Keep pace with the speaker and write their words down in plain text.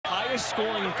highest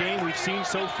scoring game we've seen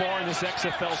so far in this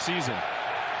XFL season.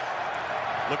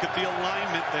 Look at the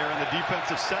alignment there in the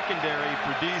defensive secondary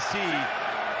for DC.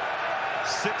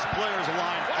 6 players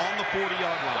aligned on the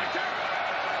 40-yard line.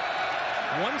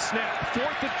 One snap,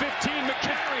 4th and 15,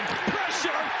 McCarron,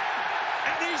 pressure,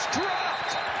 and he's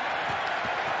dropped.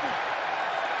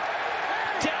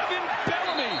 Davin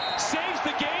Bellamy saves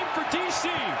the game for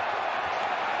DC.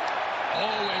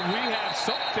 Oh, and we have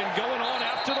something going on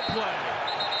after the play.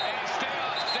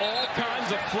 All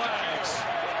kinds of flags.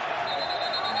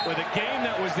 With a game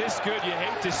that was this good, you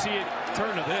hate to see it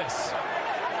turn to this.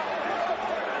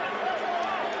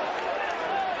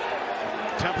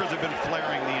 Tempers have been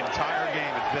flaring the entire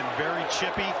game. It's been very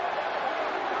chippy.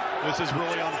 This is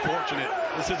really unfortunate.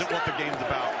 This isn't what the game's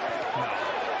about.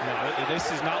 No, this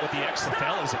is not what the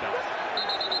XFL is about.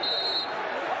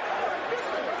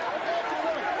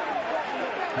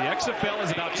 The XFL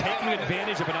is about taking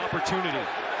advantage of an opportunity,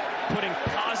 putting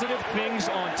positive things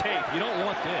on tape. You don't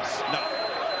want this. No.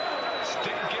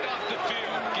 Get off the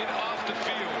field. Get off the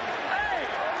field.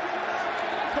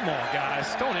 Come on,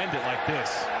 guys. Don't end it like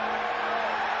this.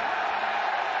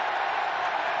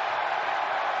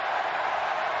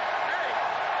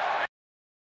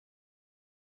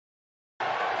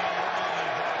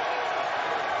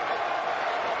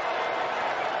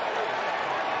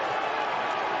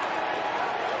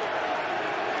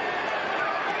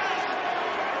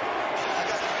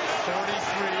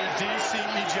 DC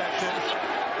ejected.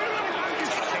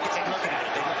 They look at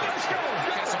it.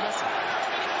 Okay, so listen.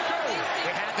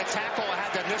 They had the tackle,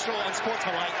 had the initial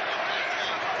unsportsmanlike.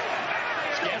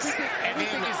 Yes. And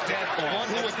then the one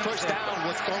who was pushed down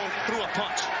was thrown through a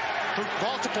punch. Through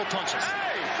multiple punches.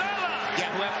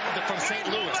 Yeah, from St.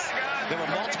 Louis. There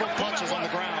were multiple punches on the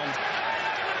ground.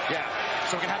 Yeah.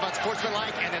 So we're going to have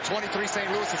unsportsmanlike, and then 23 St.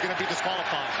 Louis is going to be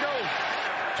disqualified.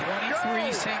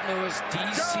 23 St. Louis,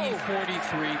 DC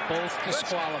 43, both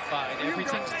disqualified.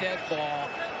 Everything's dead ball.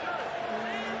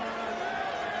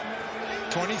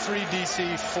 23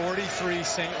 DC, 43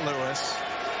 St. Louis,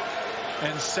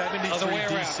 and 73 Other way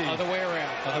around. DC. Other way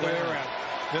around.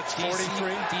 That's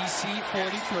 43. DC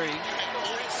 43,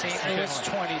 St. Louis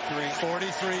 23.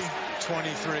 43,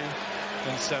 23,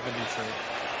 and 73.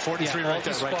 43 right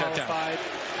there. Write that down.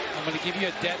 I'm going to give you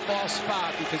a dead ball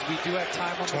spot because we do have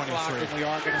time on the clock and we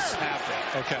are going to snap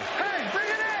it. Okay. Hey, bring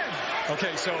it in!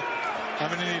 Okay, so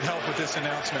I'm going to need help with this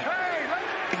announcement.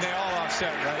 They all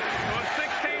offset, right?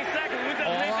 16 seconds.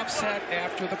 All offset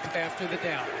after the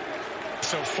down.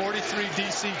 So 43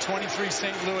 DC, 23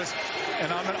 St. Louis,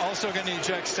 and I'm also going to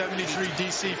eject 73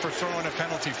 DC for throwing a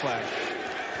penalty flag.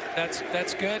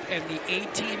 That's good, and the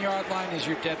 18-yard line is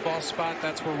your dead ball spot.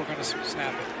 That's where we're going to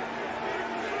snap it.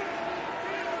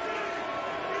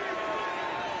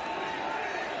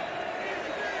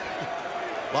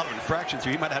 A lot of infractions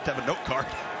here. You might have to have a note card.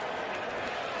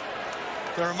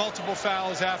 There are multiple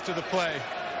fouls after the play.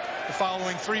 The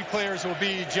following 3 players will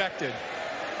be ejected.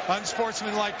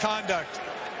 Unsportsmanlike conduct,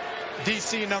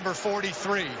 DC number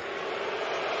 43.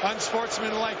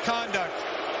 Unsportsmanlike conduct,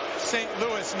 St.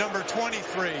 Louis number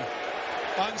 23.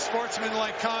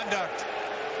 Unsportsmanlike conduct,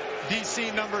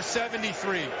 DC number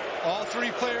 73. All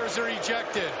 3 players are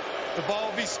ejected. The ball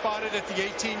will be spotted at the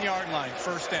 18-yard line.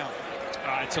 First down. All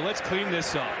right, so let's clean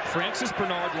this up. Francis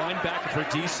Bernard, linebacker for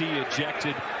DC,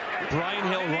 ejected. Brian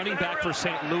Hill, running back for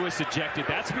St. Louis, ejected.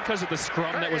 That's because of the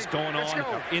scrum that was going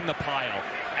on in the pile.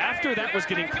 After that was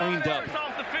getting cleaned up,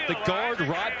 the guard,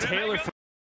 Rod Taylor,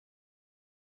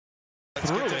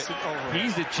 threw it.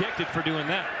 He's ejected for doing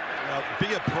that.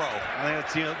 Be a pro. I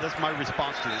think that's my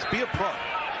response to this. Be a pro.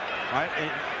 Right?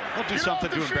 And don't do something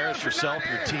to embarrass yourself,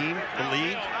 your team, the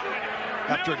league.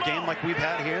 After a game like we've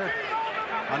had here,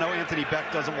 I know Anthony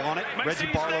Beck doesn't want it. Reggie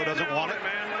Barlow doesn't want it.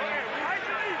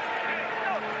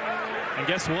 And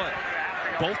guess what?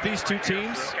 Both these two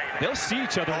teams, they'll see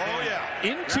each other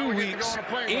in 2 weeks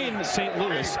in St.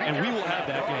 Louis, and we will have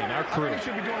that game, our crew.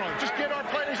 Should be doing all. Just get our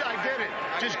players. I get it.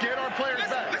 Just get our players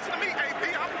back. Listen to me,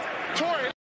 AP.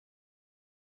 Troy.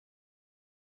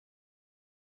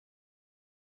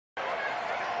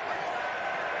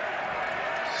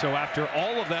 So after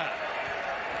all of that,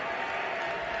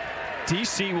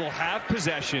 DC will have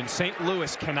possession. St.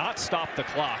 Louis cannot stop the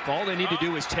clock. All they need to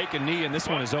do is take a knee, and this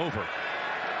one is over.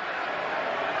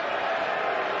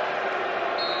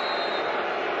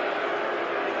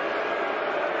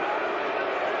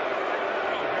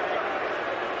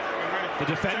 The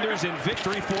defenders in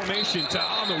victory formation.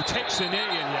 Ta'amu takes a knee,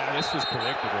 and yeah, this was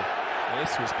predictable.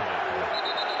 This was predictable.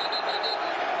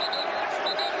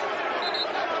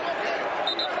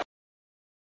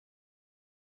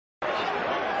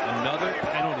 Another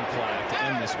penalty flag to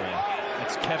end this one.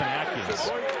 It's Kevin Kevin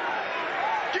Atkins.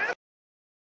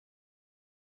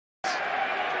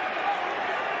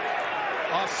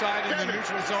 Offside in the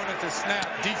neutral zone at the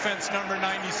snap. Defense number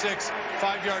 96.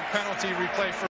 5-yard penalty. Replay for